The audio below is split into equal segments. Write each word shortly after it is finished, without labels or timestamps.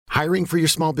Hiring for your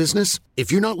small business?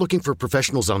 If you're not looking for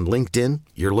professionals on LinkedIn,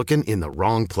 you're looking in the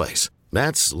wrong place.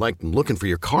 That's like looking for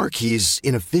your car keys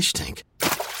in a fish tank.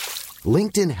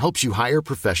 LinkedIn helps you hire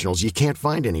professionals you can't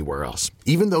find anywhere else,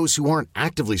 even those who aren't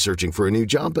actively searching for a new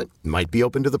job but might be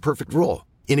open to the perfect role.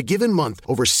 In a given month,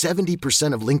 over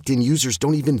 70% of LinkedIn users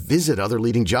don't even visit other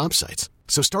leading job sites.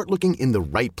 So start looking in the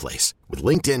right place. With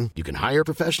LinkedIn, you can hire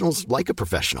professionals like a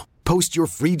professional. Post your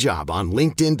free job on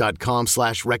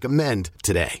linkedin.com/recommend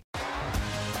today.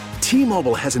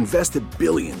 T-Mobile has invested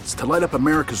billions to light up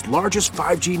America's largest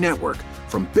 5G network,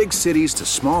 from big cities to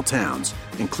small towns,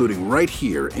 including right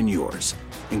here in yours.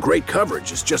 And great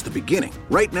coverage is just the beginning.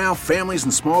 Right now, families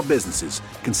and small businesses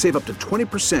can save up to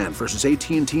 20% versus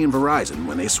AT&T and Verizon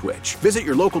when they switch. Visit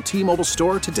your local T-Mobile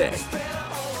store today.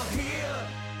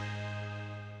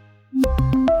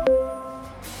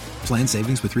 Plan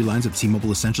savings with 3 lines of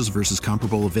T-Mobile Essentials versus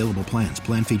comparable available plans.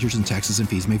 Plan features and taxes and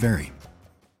fees may vary.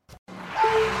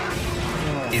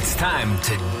 It's time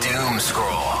to doom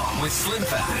scroll with Slim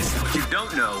Fast. What you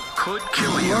don't know could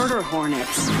kill you. Murder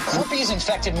hornets. Herpes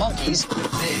infected monkeys.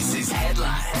 This is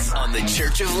Headlines on the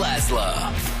Church of Laszlo.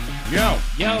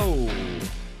 Yo.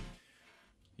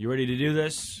 You ready to do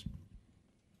this?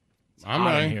 I'm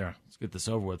ready. Here. Let's get this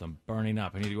over with. I'm burning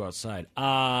up. I need to go outside.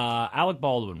 Alec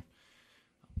Baldwin.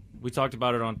 We talked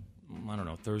about it on, I don't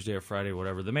know, Thursday or Friday,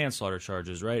 whatever. The manslaughter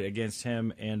charges, right, against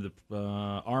him and the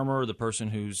armor, the person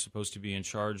who's supposed to be in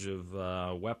charge of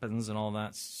weapons and all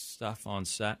that stuff on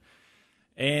set.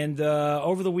 And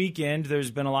over the weekend,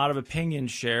 there's been a lot of opinions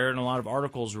shared and a lot of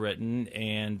articles written.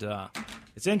 And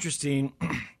it's interesting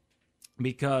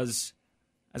because,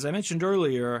 as I mentioned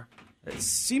earlier, it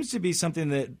seems to be something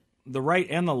that the right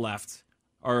and the left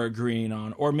are agreeing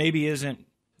on, or maybe isn't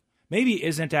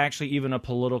actually even a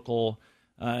political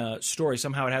story.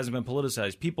 Somehow it hasn't been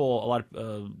politicized. People, a lot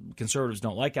of conservatives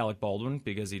don't like Alec Baldwin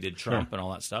because he did Trump and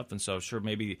all that stuff, and so sure,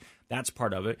 maybe that's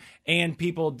part of it. And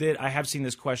people I have seen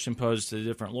this question posed to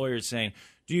different lawyers saying,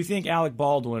 do you think Alec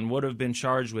Baldwin would have been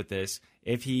charged with this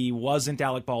if he wasn't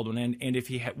Alec Baldwin and if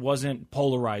he wasn't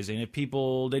polarizing, if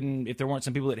there weren't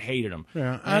some people that hated him?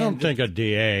 Yeah, I don't think a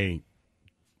DA...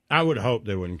 I would hope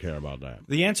they wouldn't care about that.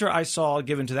 The answer I saw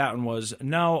given to that one was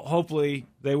no, hopefully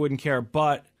they wouldn't care.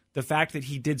 But the fact that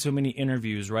he did so many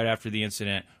interviews right after the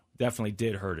incident definitely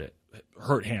did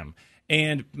hurt him,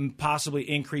 and possibly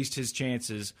increased his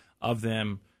chances of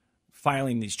them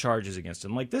filing these charges against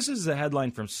him. Like, this is a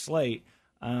headline from Slate.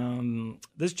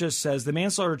 This just says, the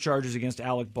manslaughter charges against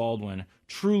Alec Baldwin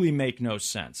truly make no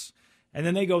sense. And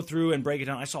then they go through and break it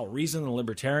down. I saw Reason, the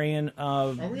Libertarian Are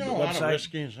we on a lot of website.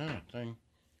 whiskey? Is that a thing?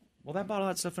 Well, that bought all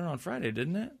that stuff in on Friday,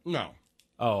 didn't it? No.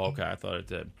 Oh, okay. I thought it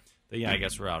did. But yeah, I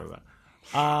guess we're out of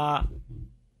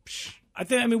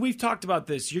it. We've talked about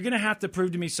this. You're going to have to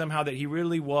prove to me somehow that he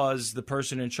really was the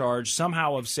person in charge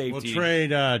somehow of safety. We'll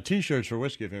trade T-shirts for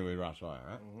whiskey if anybody drops by,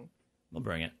 right? We'll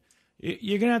bring it.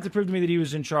 You're going to have to prove to me that he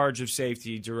was in charge of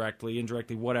safety directly,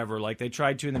 indirectly, whatever, like they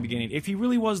tried to in the beginning. If he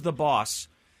really was the boss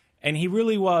and he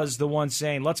really was the one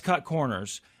saying, let's cut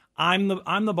corners, I'm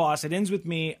the boss. It ends with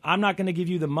me. I'm not going to give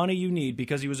you the money you need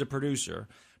because he was a producer.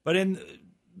 But in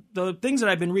the things that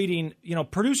I've been reading,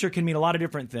 producer can mean a lot of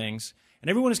different things. And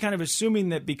everyone is kind of assuming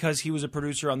that because he was a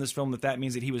producer on this film, that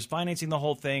means that he was financing the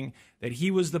whole thing, that he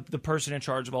was the person in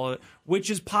charge of all of it, which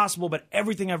is possible. But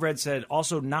everything I've read said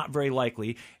also not very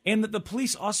likely. And that the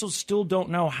police also still don't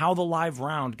know how the live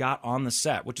round got on the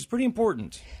set, which is pretty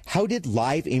important. How did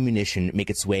live ammunition make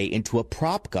its way into a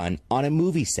prop gun on a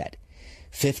movie set?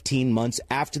 15 months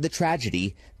after the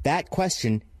tragedy, that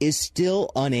question is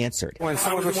still unanswered.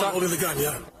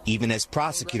 Even as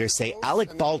prosecutors say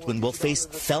Alec Baldwin will face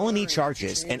felony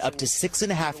charges and up to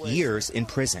 6.5 years in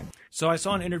prison. So I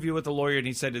saw an interview with a lawyer, and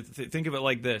he said, think of it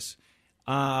like this.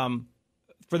 For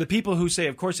the people who say,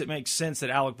 of course, it makes sense that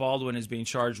Alec Baldwin is being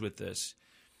charged with this,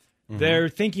 they're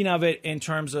thinking of it in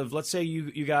terms of, let's say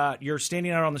you're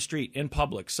standing out on the street in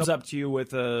public. Someone's up to you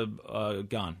with a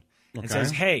gun and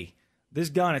says, hey, this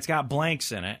gun, it's got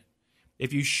blanks in it.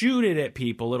 If you shoot it at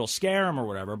people, it'll scare them or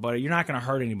whatever, but you're not going to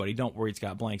hurt anybody. Don't worry, it's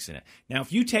got blanks in it. Now,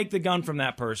 if you take the gun from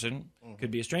that person,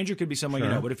 could be a stranger, could be someone you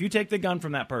know, but if you take the gun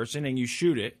from that person and you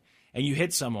shoot it and you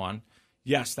hit someone,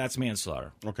 yes, that's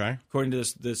manslaughter. Okay. According to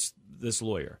this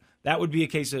lawyer. That would be a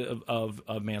case of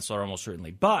manslaughter almost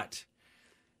certainly. But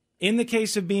in the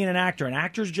case of being an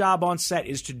actor's job on set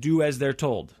is to do as they're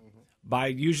told. By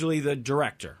usually the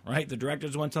director, right? The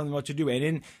director's the one telling them what to do. And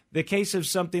in the case of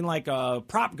something like a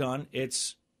prop gun,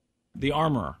 it's the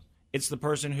armorer. It's the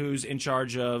person who's in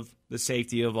charge of the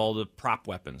safety of all the prop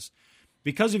weapons.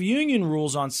 Because of union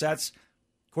rules on sets,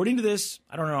 according to this,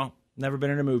 I don't know, never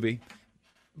been in a movie,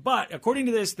 But according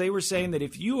to this, they were saying that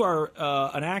if you are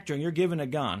an actor and you're given a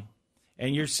gun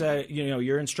and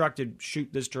you're instructed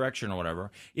shoot this direction or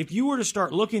whatever, if you were to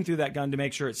start looking through that gun to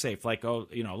make sure it's safe, like,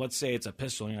 let's say it's a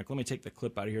pistol, and you're like, let me take the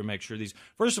clip out of here and make sure these.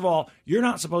 First of all, you're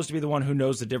not supposed to be the one who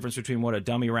knows the difference between what a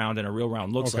dummy round and a real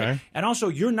round looks like. And also,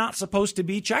 you're not supposed to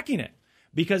be checking it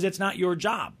because it's not your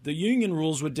job. The union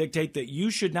rules would dictate that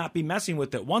you should not be messing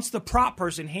with it. Once the prop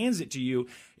person hands it to you,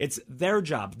 it's their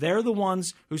job. They're the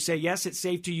ones who say, yes, it's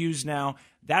safe to use now.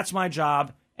 That's my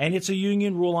job. And it's a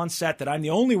union rule on set that I'm the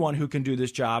only one who can do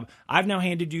this job. I've now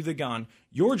handed you the gun.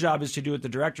 Your job is to do what the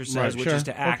director says, which is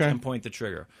to act and point the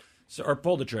trigger. Or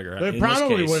pull the trigger. They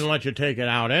probably wouldn't let you take it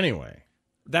out anyway.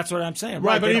 That's what I'm saying.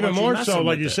 Right, but even more so,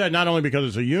 like you said, not only because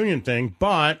it's a union thing,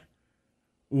 but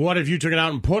what if you took it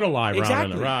out and put a live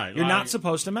round in it? Right. You're not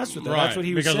supposed to mess with it. That's what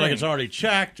he was saying. Because it's already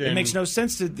checked. It makes no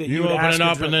sense that you would open it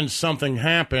up and then something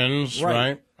happens,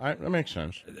 right? That makes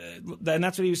sense. And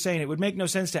that's what he was saying. It would make no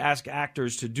sense to ask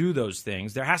actors to do those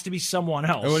things. There has to be someone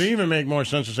else. It would even make more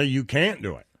sense to say you can't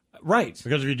do it. Right.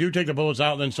 Because if you do take the bullets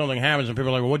out, then something happens, and people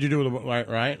are like, well, what'd you do with the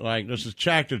right? Like, this is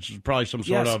checked. It's probably some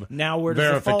sort of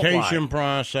verification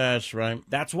process, right?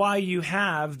 That's why you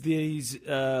have these,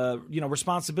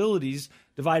 responsibilities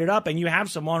divided up, and you have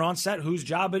someone on set whose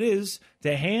job it is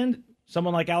to hand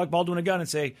someone like Alec Baldwin a gun and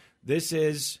say, this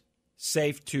is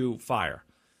safe to fire.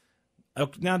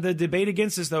 Now, the debate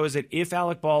against this, though, is that if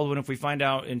Alec Baldwin, if we find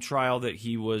out in trial that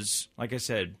he was, like I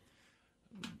said,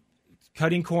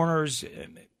 cutting corners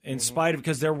in spite of,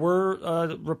 because there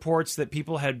were reports that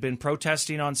people had been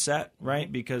protesting on set,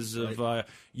 right, because of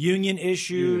union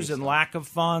issues and lack of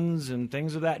funds and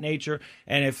things of that nature.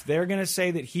 And if they're going to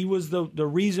say that he was the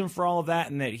reason for all of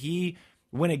that and that he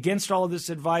went against all of this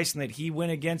advice and that he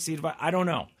went against the advice, I don't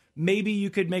know. Maybe you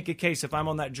could make a case if I'm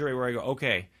on that jury where I go,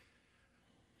 okay,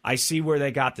 I see where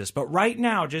they got this. But right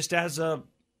now, just as a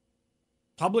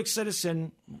public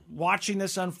citizen watching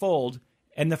this unfold,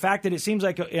 and the fact that it seems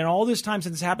like in all this time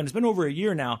since it's happened, it's been over a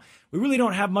year now, we really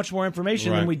don't have much more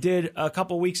information than we did a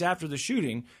couple weeks after the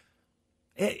shooting.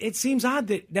 It seems odd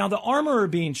that now the armorer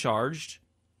being charged,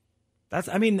 that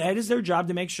is their job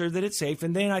to make sure that it's safe.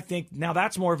 And then I think now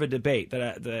that's more of a debate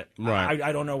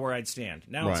I don't know where I'd stand.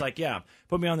 Now it's like,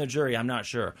 put me on the jury. I'm not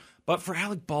sure. But for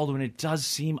Alec Baldwin, it does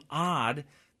seem odd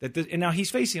and now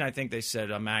he's facing, I think they said,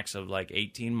 a max of like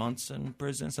 18 months in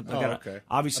prison, something like that. Okay.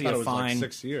 Obviously, I thought a it was fine.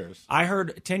 Like 6 years. I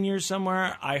heard 10 years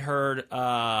somewhere. I heard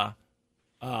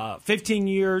 15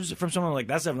 years from someone like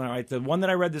that's definitely right. The one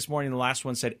that I read this morning, the last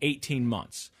one said 18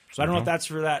 months. So I don't know if that's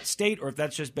for that state or if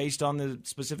that's just based on the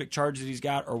specific charge that he's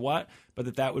got or what,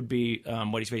 but that would be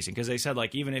what he's facing. Because they said,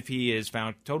 like, even if he is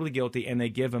found totally guilty and they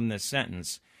give him this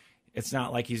sentence, it's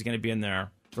not like he's going to be in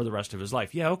there for the rest of his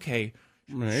life. Yeah, okay.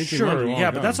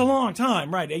 Sure, but that's a long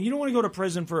time, right? And you don't want to go to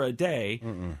prison for a day.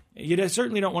 You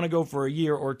certainly don't want to go for a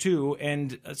year or two.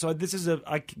 And so this is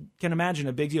I can imagine,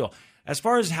 a big deal. As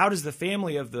far as how does the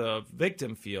family of the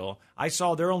victim feel, I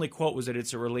saw their only quote was that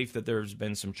it's a relief that there's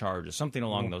been some charges, something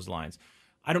along those lines.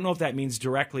 I don't know if that means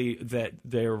directly that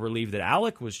they're relieved that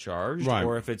Alec was charged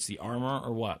or if it's the armor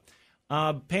or what.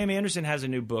 Pam Anderson has a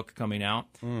new book coming out.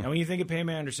 And when you think of Pam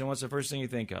Anderson, what's the first thing you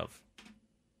think of?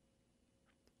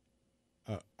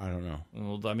 I don't know.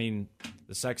 Well, I mean,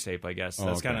 the sex tape, I guess.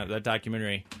 That's kind of that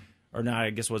documentary. Or not, I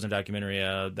guess it wasn't a documentary.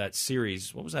 That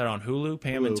series. What was that on Hulu?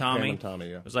 Pam and Tommy? Pam and Tommy,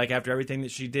 yeah. It was like after everything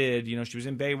that she did, she was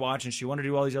in Baywatch and she wanted to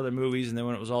do all these other movies. And then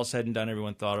when it was all said and done,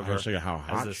 everyone thought of her as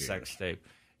the sex tape.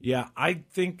 Yeah, I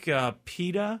think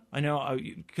PETA. I know,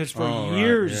 because for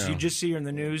years you just see her in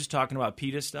the news talking about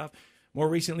PETA stuff. More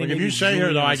recently, if you say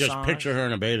her, though, I just picture her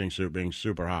in a bathing suit being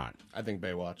super hot. I think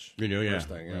Baywatch. You do, yeah. First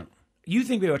thing, yeah. You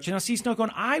think Baywatch. Now, see,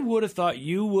 Snowcone, I would have thought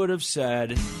you would have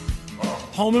said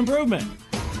Home Improvement.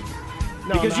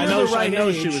 No, because I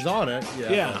know she was on it.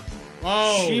 Yeah.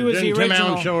 Oh, she was didn't the original. Tim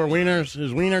Allen show her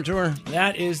his wiener to her?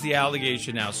 That is the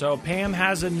allegation now. So Pam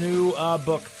has a new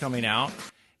book coming out.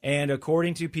 And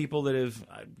according to people that have,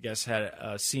 I guess,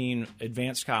 had seen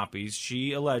advanced copies,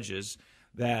 she alleges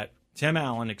that Tim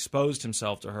Allen exposed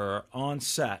himself to her on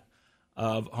set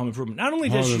of Home Improvement. Not only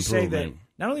does she say that.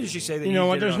 You know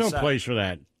what? There's no place for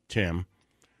that, Tim.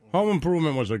 Home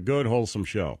Improvement was a good, wholesome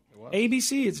show.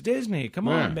 ABC, it's Disney. Come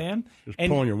on, man. Just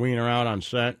pulling your wiener out on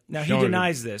set. Now, he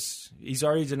denies this. He's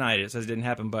already denied it. Says it didn't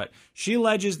happen. But she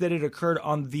alleges that it occurred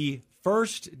on the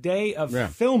first day of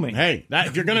filming. Hey,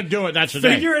 if you're going to do it, that's the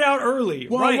day. Figure it out early.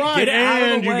 Well, right. Get it out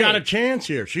of the way. You got a chance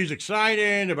here. She's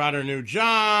excited about her new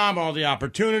job, all the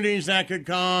opportunities that could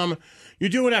come. You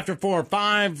do it after 4 or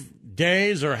 5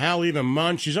 days or hell, even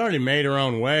months. She's already made her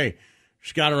own way.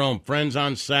 She's got her own friends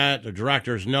on set. The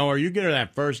directors know her. You get her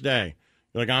that first day.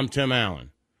 You're like, I'm Tim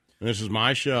Allen. and this is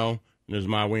my show, and this is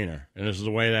my wiener, and this is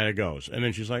the way that it goes. And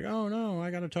then she's like, oh, no,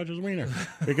 I got to touch his wiener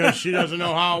because she doesn't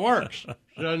know how it works.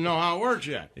 She doesn't know how it works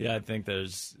yet. Yeah, I think there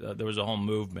was a whole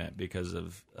movement because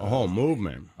of... a whole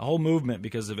movement? A whole movement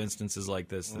because of instances like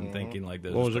this and thinking like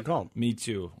this. What was it called? Me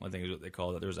Too, I think is what they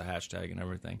called it. There was a hashtag and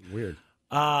everything. Weird.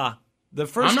 The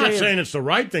first I'm not saying it's the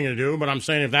right thing to do, but I'm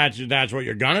saying if that's what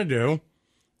you're going to do,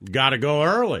 you got to go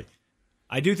early.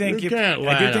 I do think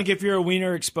if you're a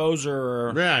wiener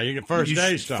exposer, you get first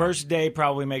day stuff. First day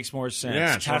probably makes more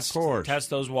sense. Yes, of course. Test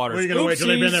those waters. What, are you going to wait till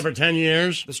they've been there for 10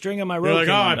 years? The string on my rope.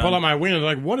 You're like, I pull out my wiener.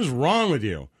 They're like, what is wrong with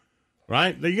you?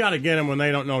 Right? You got to get them when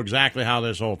they don't know exactly how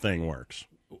this whole thing works.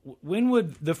 When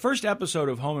would the first episode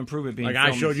of Home Improvement be? Like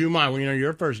filmed? I showed you my wiener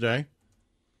your first day.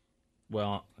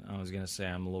 Well, I was going to say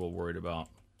I'm a little worried about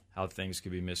how things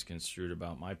could be misconstrued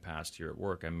about my past here at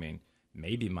work. I mean,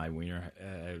 maybe my wiener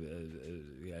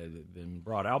had been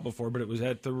brought out before, but it was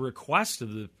at the request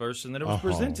of the person that it was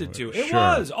presented to. It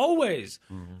was always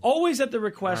at the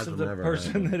request of the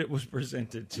person that it was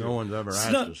presented to. No one's ever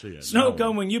asked to see it.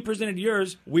 Snowcone, when you presented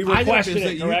yours, we requested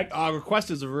it, correct?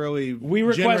 Request is a really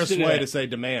generous way to say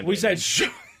demand. We said,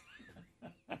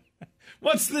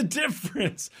 what's the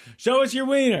difference? Show us your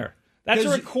wiener. That's a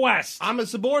request. I'm a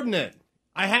subordinate.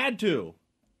 I had to.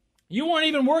 You weren't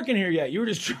even working here yet. You were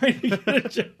just trying to get a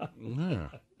job. Yeah.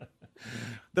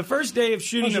 The first day of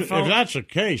shooting the phone. If that's the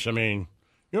case, I mean,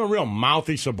 you're a real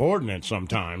mouthy subordinate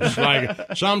sometimes.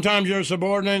 Like, sometimes you're a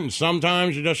subordinate, and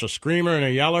sometimes you're just a screamer and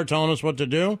a yeller telling us what to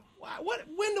do.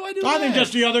 When do I do that? I think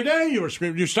just the other day you were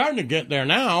screaming. You're starting to get there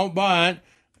now, but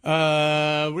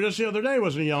just the other day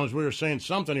wasn't he yelling? We were saying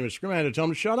something. He was screaming. I had to tell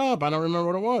him to shut up. I don't remember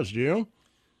what it was. Do you?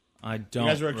 I don't. You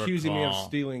guys were accusing me of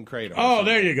stealing Kratos. Oh,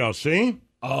 there you go. See?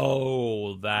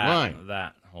 Oh,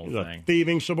 that whole He's thing. A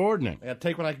thieving subordinate. I got to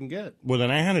take what I can get. With an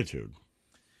attitude.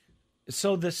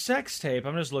 So the sex tape,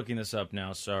 I'm just looking this up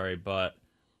now, sorry, but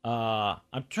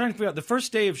I'm trying to figure out, the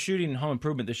first day of shooting Home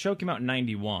Improvement, the show came out in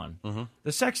 91. Mm-hmm.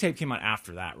 The sex tape came out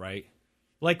after that, right?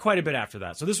 Like quite a bit after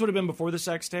that. So this would have been before the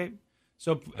sex tape?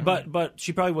 So, but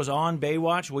she probably was on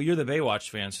Baywatch. Well, you're the Baywatch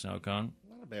fan, Snowcone.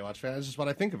 I'm not a Baywatch fan. It's just what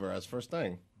I think of her as first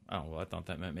thing. Oh, well, I thought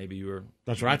that meant maybe you were...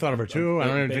 That's what I thought of her, too. I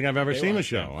don't even think I've ever seen the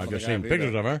show. I've just seen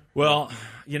pictures of her. Well,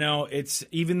 it's...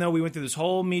 Even though we went through this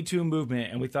whole Me Too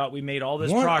movement and we thought we made all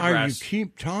this progress... What are you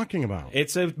keep talking about?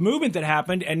 It's a movement that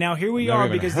happened, and now here we are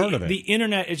because the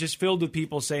internet is just filled with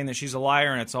people saying that she's a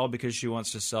liar and it's all because she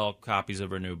wants to sell copies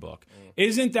of her new book.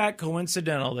 Isn't that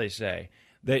coincidental, they say,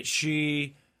 that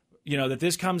she... that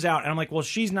this comes out, and I'm like, well,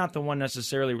 she's not the one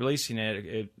necessarily releasing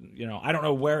it. I don't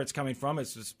know where it's coming from.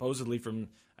 It's supposedly from,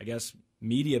 I guess,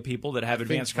 media people that have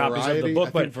advanced copies of the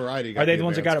book. But Variety are they the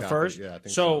ones that got it first? Yeah, I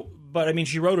think so. But I mean,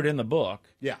 she wrote it in the book.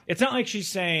 Yeah, it's not like she's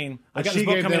saying, "I got this this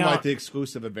book gave coming them out." Like the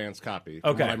exclusive advanced copy.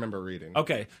 From what I remember reading.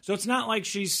 Okay, so it's not like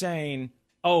she's saying,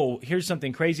 "Oh, here's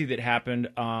something crazy that happened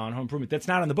on Home Improvement." That's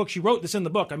not in the book. She wrote this in the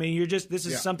book. I mean, this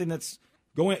is something that's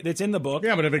in the book.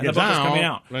 Yeah, but if it gets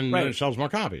out, then it sells more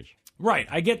copies. Right,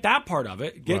 I get that part of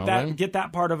it. Get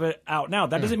that part of it out now.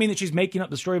 That doesn't mean that she's making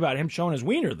up the story about him showing his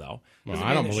wiener, though. Well,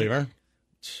 I don't believe her.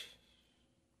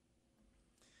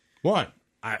 What?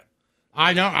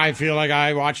 I know. I feel like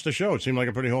I watched the show. It seemed like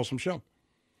a pretty wholesome show.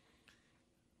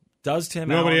 Does Tim?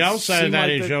 Nobody Allen else said that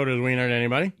he showed his wiener to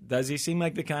anybody. Does he seem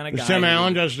like the kind of guy? Tim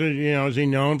Allen just, is he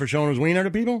known for showing his wiener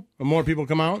to people? Or more people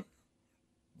come out?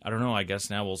 I don't know. I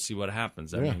guess now we'll see what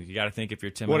happens. I mean, you got to think if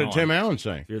you're Tim Allen. What did Tim Allen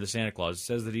say? If you're the Santa Claus, it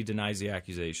says that he denies the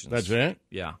accusations. That's it?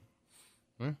 Yeah.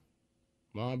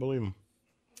 Well, I believe him.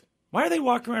 Why are they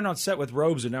walking around on set with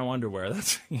robes and no underwear?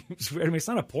 That's weird. I mean, it's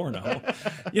not a porno.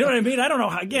 You know what I mean? I don't know.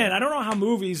 Again, I don't know how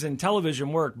movies and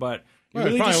television work, but you're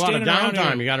really just probably a lot of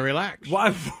downtime. You got to relax.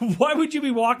 Why would you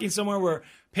be walking somewhere where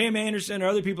Pam Anderson or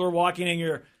other people are walking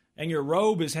and your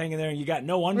robe is hanging there and you got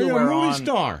no underwear on? You're a movie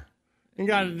star. You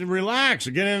got to relax.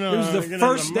 Get in. It was the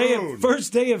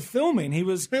first day of filming.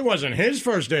 It wasn't his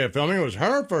first day of filming. It was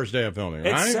her first day of filming.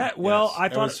 Right? I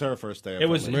thought it was her first day. Of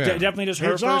filming. It was definitely just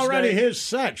her. It's first already day. his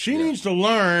set. She needs to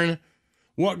learn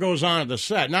what goes on at the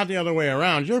set, not the other way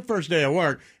around. It's your first day of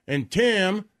work, and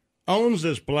Tim owns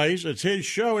this place. It's his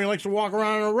show. He likes to walk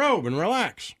around in a robe and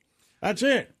relax. That's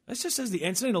it. This just says the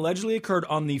incident allegedly occurred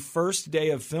on the first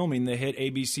day of filming the hit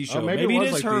ABC show. Maybe it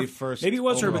is like her. The first maybe it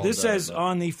was her, but this says day,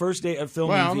 on the first day of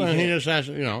filming. Well, then he just has,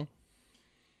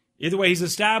 Either way, he's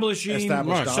establishing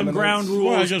some ground rules.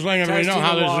 Well, just letting everybody know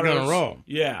how this is going to roll.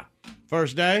 Yeah.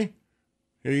 First day,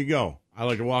 here you go. I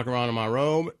like to walk around in my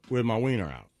robe with my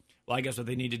wiener out. Well, I guess what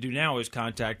they need to do now is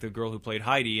contact the girl who played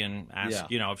Heidi and ask,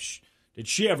 did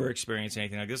she ever experience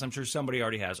anything like this? I'm sure somebody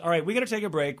already has. All right, we got to take a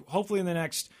break. Hopefully in the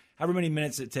next however many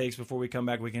minutes it takes before we come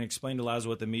back, we can explain to Lazo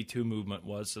what the Me Too movement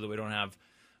was so that we don't have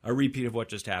a repeat of what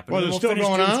just happened. Well, it's still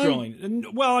going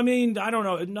on? Well, I mean, I don't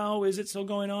know. No, is it still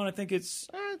going on? I think it's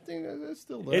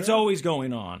still there. It's always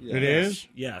going on. Yeah. It is?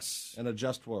 Yes. In a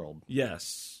just world.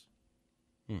 Yes.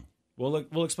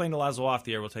 We'll explain to Lazo off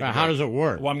the air. We'll take. How does it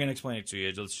work? Well, I'm going to explain it to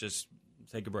you. Let's just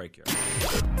take a break here.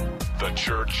 The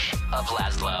Church of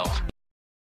Laszlo.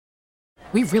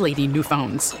 We really need new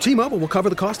phones. T-Mobile will cover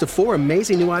the cost of 4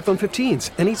 amazing new iPhone 15s,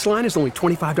 and each line is only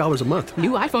 $25 a month.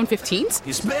 New iPhone 15s?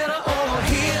 It's better over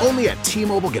here. Only at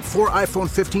T-Mobile, get 4 iPhone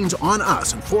 15s on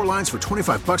us and 4 lines for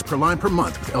 $25 per line per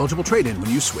month with eligible trade-in when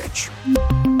you switch.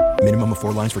 Minimum of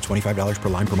 4 lines for $25 per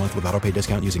line per month with autopay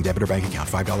discount using debit or bank account.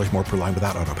 $5 more per line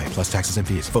without autopay, plus taxes and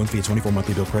fees. Phone fee at 24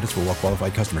 monthly bill credits for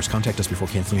well-qualified customers. Contact us before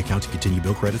canceling account to continue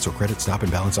bill credits or credit stop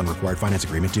and balance on required finance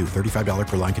agreement due. $35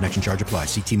 per line connection charge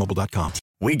applies. See T-Mobile.com.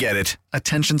 We get it.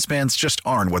 Attention spans just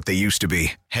aren't what they used to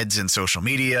be. Heads in social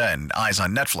media and eyes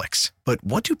on Netflix. But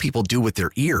what do people do with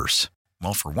their ears?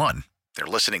 Well, for one, they're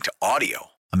listening to audio.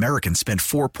 Americans spend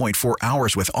 4.4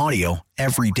 hours with audio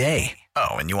every day.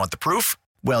 Oh, and you want the proof?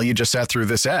 Well, you just sat through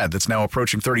this ad that's now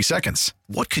approaching 30 seconds.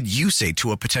 What could you say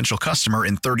to a potential customer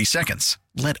in 30 seconds?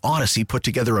 Let Odyssey put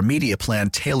together a media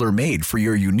plan tailor-made for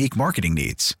your unique marketing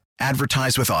needs.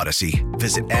 Advertise with Odyssey.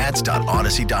 Visit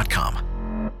ads.odyssey.com.